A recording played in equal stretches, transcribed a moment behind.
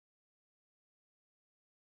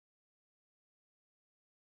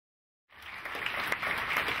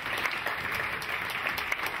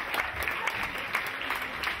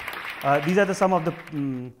These are some of the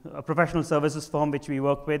professional services firm which we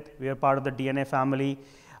work with. We are part of the DNA family.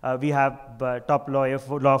 We have top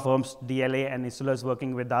law firms, DLA and Insulas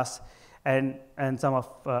working with us, and some of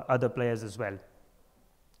other players as well.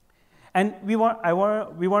 And we want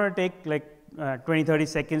to take like 20-30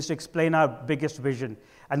 seconds to explain our biggest vision.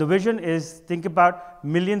 And the vision is, think about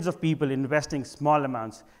millions of people investing small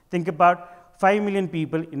amounts. Think about 5 million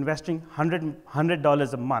people investing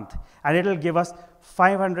 $100 a month, and it will give us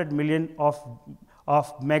 500 million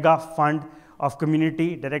of mega fund of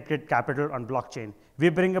community directed capital on blockchain. We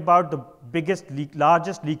bring about the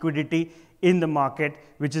largest liquidity in the market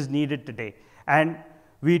which is needed today, and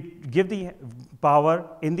we give the power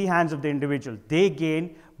in the hands of the individual. They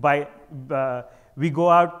gain by we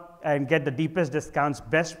go out and get the deepest discounts,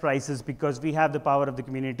 best prices, because we have the power of the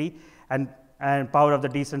community and power of the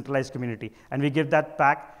decentralized community, and we give that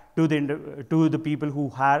back to the people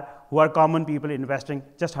who are common people investing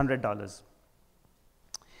just $100.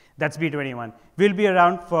 That's B21. We'll be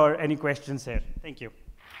around for any questions here. Thank you.